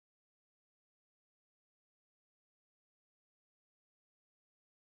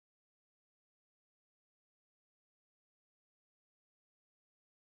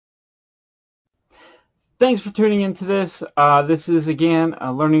thanks for tuning into this. This is again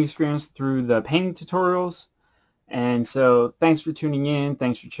a learning experience through the painting tutorials. And so thanks for tuning in.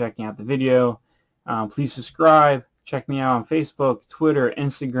 Thanks for checking out the video. Please subscribe. Check me out on Facebook, Twitter,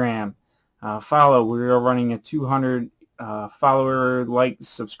 Instagram. Follow. We are running a 200 follower, like,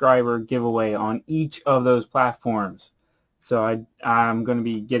 subscriber giveaway on each of those platforms. So I'm going to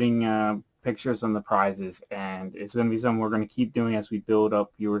be getting pictures on the prizes, and it's going to be something we're going to keep doing as we build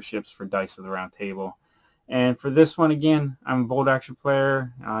up viewerships for Dice of the Round Table. And for this one, again, I'm a bold action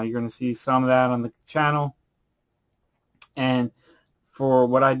player. You're going to see some of that on the channel. And for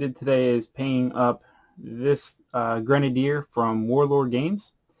what I did today is painting up this Grenadier from Warlord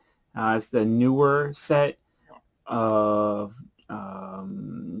Games. It's the newer set of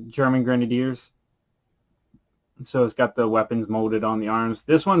German Grenadiers. So it's got the weapons molded on the arms.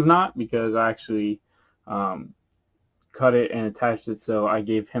 This one's not, because I actually cut it and attached it, so I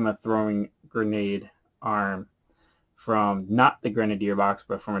gave him a throwing grenade arm from not the Grenadier box,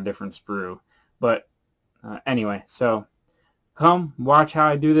 but from a different sprue. But anyway, so come watch how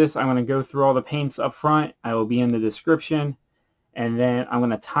I do this. I'm going to go through all the paints up front. I will be in the description, and then I'm going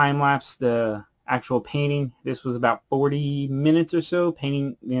to time-lapse the actual painting. This was about 40 minutes or so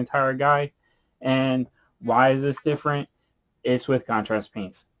painting the entire guy. And why is this different? It's with contrast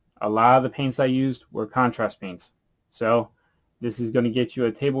paints. A lot of the paints I used were contrast paints. So this is going to get you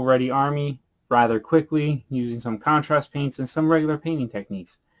a table-ready army rather quickly using some contrast paints and some regular painting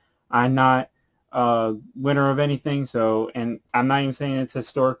techniques. I'm not a winner of anything, and I'm not even saying it's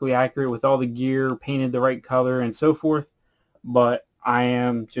historically accurate with all the gear painted the right color and so forth, but I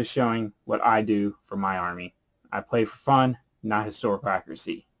am just showing what I do for my army. I play for fun, not historical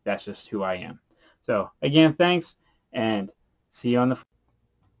accuracy. That's just who I am. So again, thanks, and see you on the...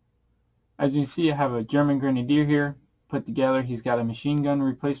 As you can see, I have a German Grenadier here put together. He's got a machine gun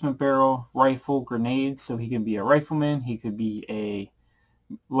replacement barrel, rifle, grenades, so he can be a rifleman. He could be a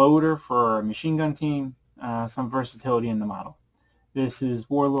loader for a machine gun team. Some versatility in the model. This is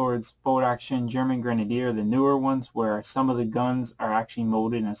Warlord's bolt action German Grenadier, the newer ones, where some of the guns are actually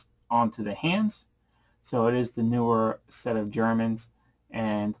molded onto the hands. So it is the newer set of Germans.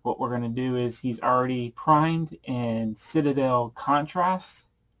 And what we're going to do is he's already primed in Citadel Contrast,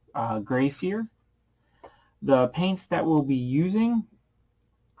 Gray Seer. The paints that we'll be using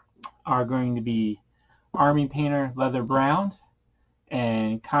are going to be Army Painter Leather Brown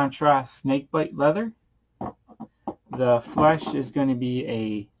and Contrast Snakebite Leather. The flesh is going to be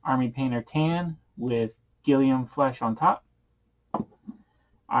a Army Painter Tan with Guilliman flesh on top.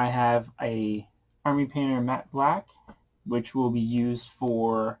 I have a Army Painter Matte Black, which will be used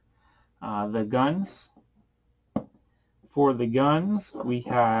for the guns. For the guns, we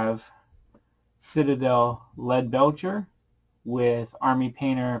have Citadel Leadbelcher with Army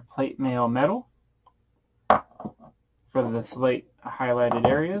Painter Plate Mail Metal for the slate highlighted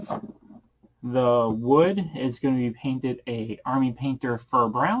areas. The wood is going to be painted a Army Painter Fur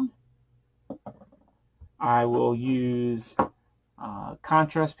Brown. I will use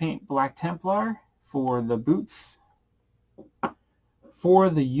contrast paint Black Templar for the boots.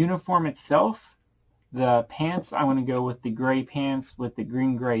 For the uniform itself, the pants, I'm going to go with the gray pants with the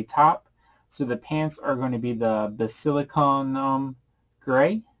green-gray top. So the pants are going to be the Basilicanum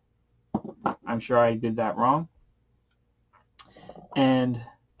gray. I'm sure I did that wrong. And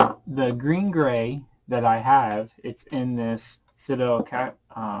the green-gray that I have, it's in this Citadel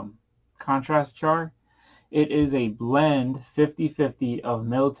Contrast chart. It is a blend 50-50 of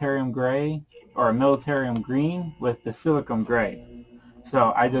Militarium gray, or Militarium green, with Basilicanum gray.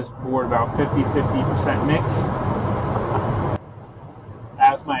 So I just poured about 50-50% mix.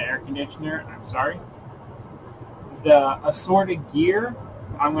 That's my air conditioner. I'm sorry. The assorted gear,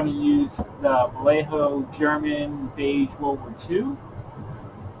 I'm going to use the Vallejo German Beige World War II.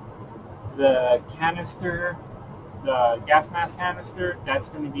 The canister, the gas mask canister, that's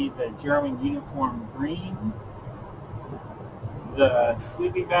going to be the German uniform green. The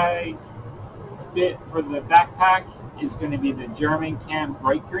sleeping bag bit for the backpack is going to be the German can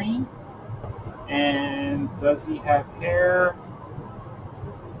bright green. And does he have hair?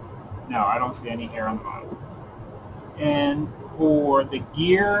 No, I don't see any hair on the bottom. And for the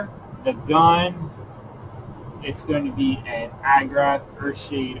gear, the gun, it's going to be an Agrax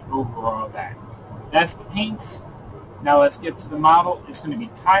Earthshade overall bag. That's the paints. Now let's get to the model. It's going to be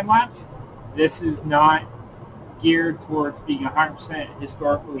time-lapsed. This is not geared towards being 100%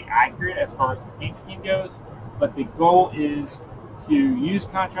 historically accurate as far as the paint scheme goes, but the goal is to use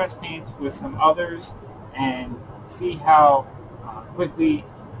contrast paints with some others and see how quickly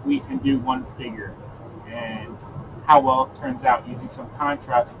we can do one figure and how well it turns out using some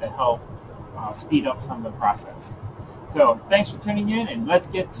contrast to help speed up some of the process. So thanks for tuning in, and let's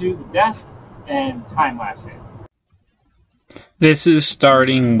get to the desk and time-lapse it. This is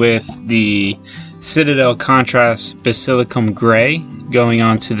starting with the Citadel Contrast Basilicanum Gray going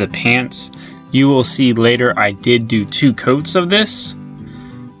on to the pants. You will see later I did do 2 coats of this.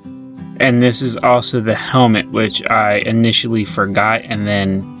 And this is also the helmet, which I initially forgot and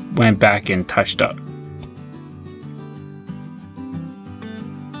then went back and touched up.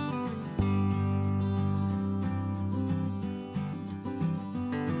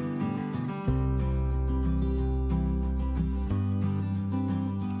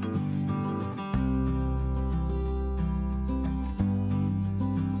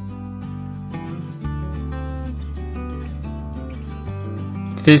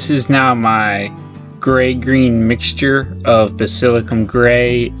 This is now my gray-green mixture of Basilicanum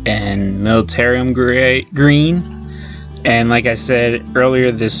Gray and Militarium Green. And like I said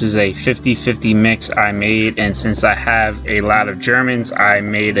earlier, this is a 50-50 mix I made, and since I have a lot of Germans, I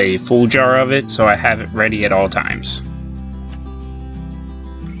made a full jar of it, so I have it ready at all times.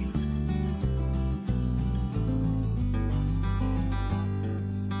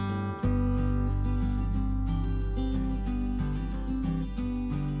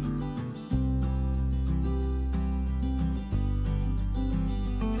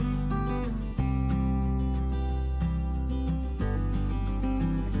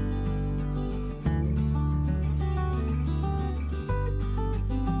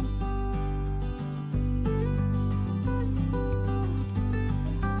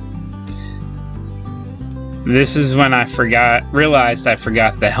 This is when I realized I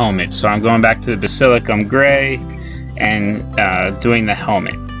forgot the helmet, so I'm going back to the Basilicanum Gray and doing the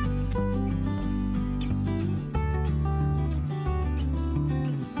helmet.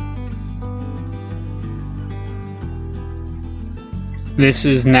 This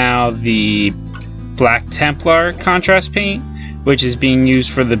is now the Black Templar contrast paint, which is being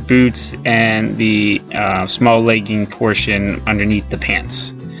used for the boots and the small legging portion underneath the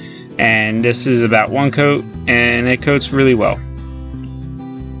pants. And this is about 1 coat, and it coats really well.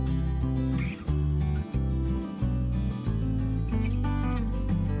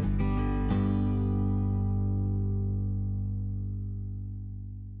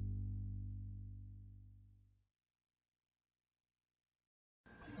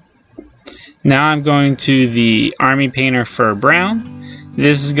 Now I'm going to the Army Painter for Brown.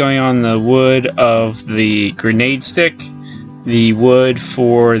 This is going on the wood of the grenade stick, the wood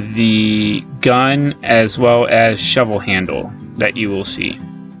for the gun, as well as shovel handle that you will see.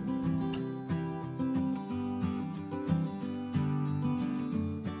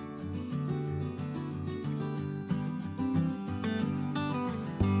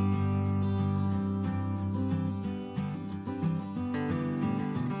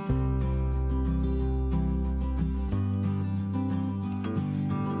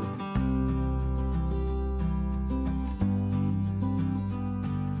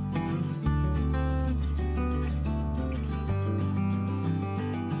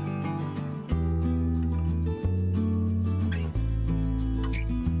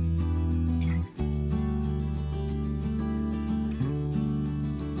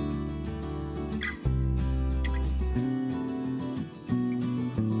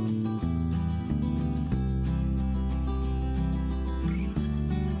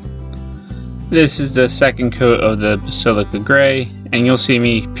 This is the second coat of the Basilicanum Gray, and you'll see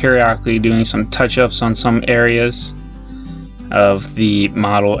me periodically doing some touch-ups on some areas of the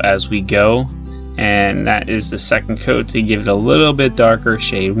model as we go. And that is the second coat to give it a little bit darker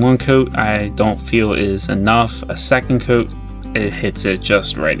shade. 1 coat I don't feel is enough. A second coat, it hits it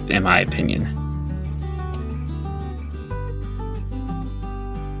just right in my opinion.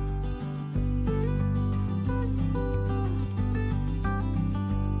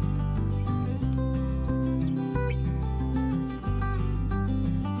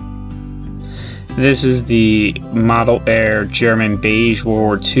 This is the Model Air German Beige World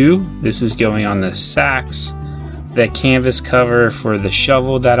War II. This is going on the sacks, the canvas cover for the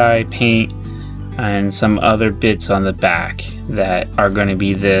shovel that I paint, and some other bits on the back that are going to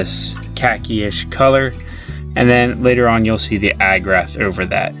be this khaki-ish color. And then later on you'll see the Agrax over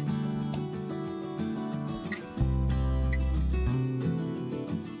that.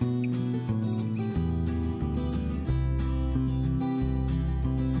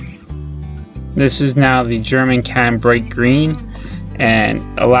 This is now the German Cam Bright Green,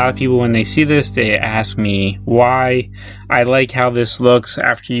 And a lot of people, when they see this, they ask me why. I like how this looks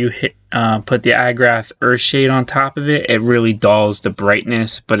after you put the Agrax Earthshade on top of it. It really dulls the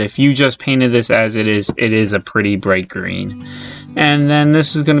brightness, but if you just painted this as it is a pretty bright green. And then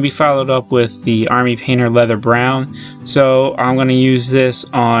this is going to be followed up with the Army Painter Leather Brown. So I'm going to use this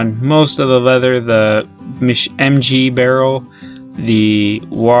on most of the leather, the MG barrel, the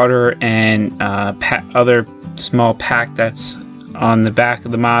water, and other small pack that's on the back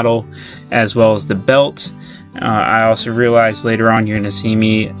of the model, as well as the belt. I also realized later on you're going to see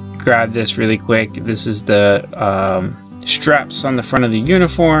me grab this really quick. This is the straps on the front of the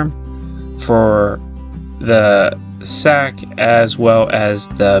uniform for the sack, as well as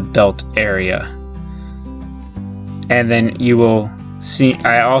the belt area. And then you will see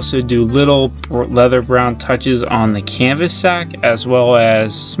I also do little leather brown touches on the canvas sack, as well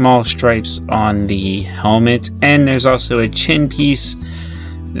as small stripes on the helmet. And there's also a chin piece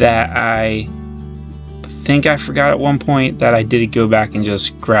that I think I forgot at one point that I did go back and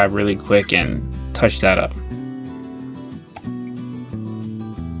just grab really quick and touch that up.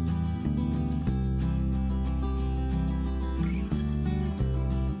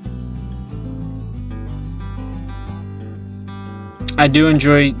 I do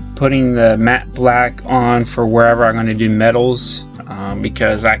enjoy putting the matte black on for wherever I'm going to do metals,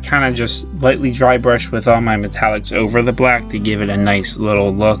 because I kind of just lightly dry brush with all my metallics over the black to give it a nice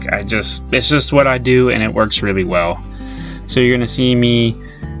little look. It's just what I do, and it works really well. So you're going to see me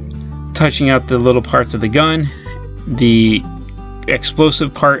touching up the little parts of the gun, the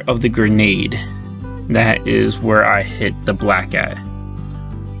explosive part of the grenade. That is where I hit the black at.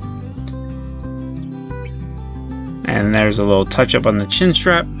 And there's a little touch up on the chin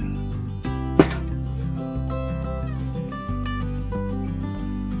strap.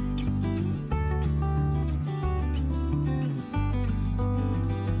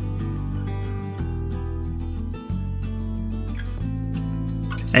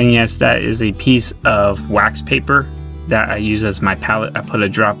 And yes, that is a piece of wax paper that I use as my palette. I put a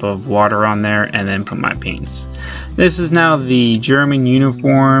drop of water on there and then put my paints. This is now the German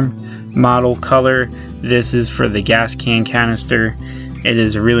uniform model color. This is for the gas can canister. It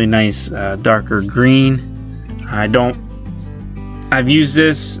is a really nice darker green. I've used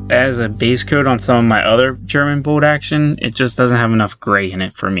this as a base coat on some of my other German bolt action. It just doesn't have enough gray in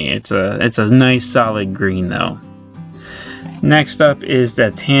it for me. It's a nice solid green though. Next up is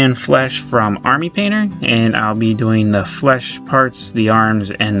the tan flesh from Army Painter, and I'll be doing the flesh parts, the arms,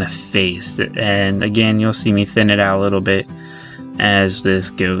 and the face. And again, you'll see me thin it out a little bit as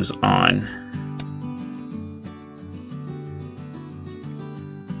this goes on.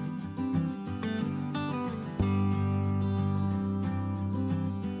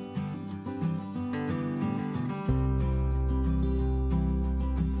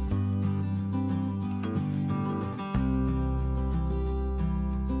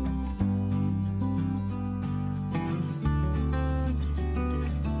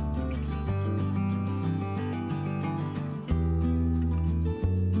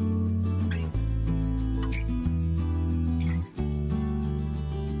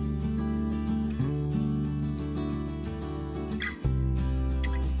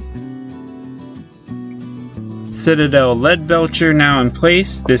 Citadel Leadbelcher now in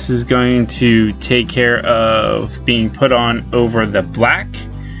place. This is going to take care of being put on over the black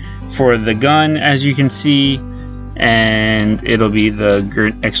for the gun, as you can see, and it'll be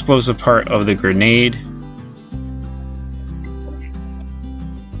the explosive part of the grenade.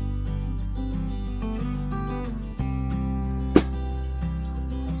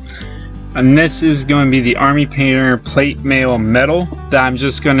 And this is going to be the Army Painter plate mail metal that I'm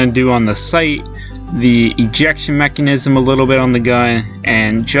just going to do on the sight, the ejection mechanism a little bit on the gun,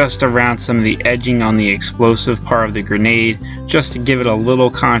 and just around some of the edging on the explosive part of the grenade, just to give it a little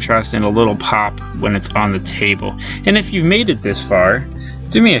contrast and a little pop when it's on the table. And if you've made it this far,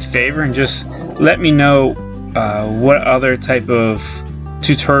 do me a favor and just let me know what other type of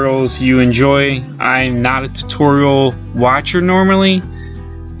tutorials you enjoy. I'm not a tutorial watcher normally,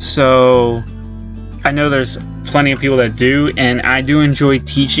 so I know there's plenty of people that do, and I do enjoy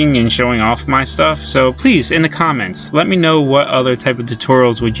teaching and showing off my stuff. So please, in the comments, let me know what other type of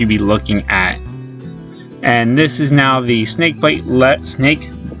tutorials would you be looking at. And this is now the Snakebite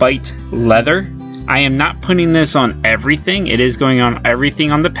leather. I am not putting this on everything. It is going on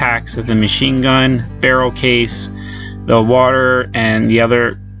everything on the pack, so the machine gun, barrel case, the water, and the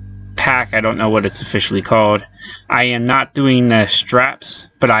other pack. I don't know what it's officially called. I am not doing the straps,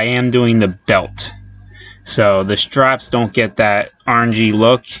 but I am doing the belt. So the straps don't get that orangey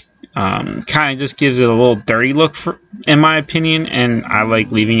look Kind of just gives it a little dirty look, in my opinion, and I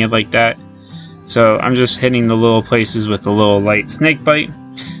like leaving it like that. So I'm just hitting the little places with a little light Snakebite.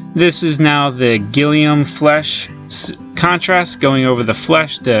 This is now the Guilliman flesh contrast, going over the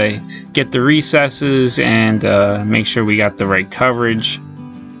flesh to get the recesses and make sure we got the right coverage.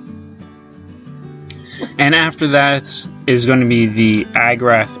 And after that is going to be the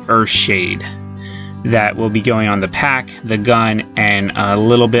Agrax Earthshade that will be going on the pack, the gun, and a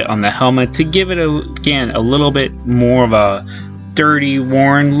little bit on the helmet to give it, again, a little bit more of a dirty,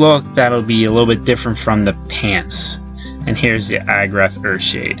 worn look that'll be a little bit different from the pants. And here's the Agrax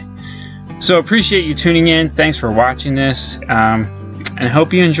Earthshade. So appreciate you tuning in. Thanks for watching this, and I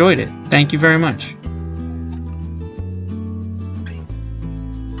hope you enjoyed it. Thank you very much.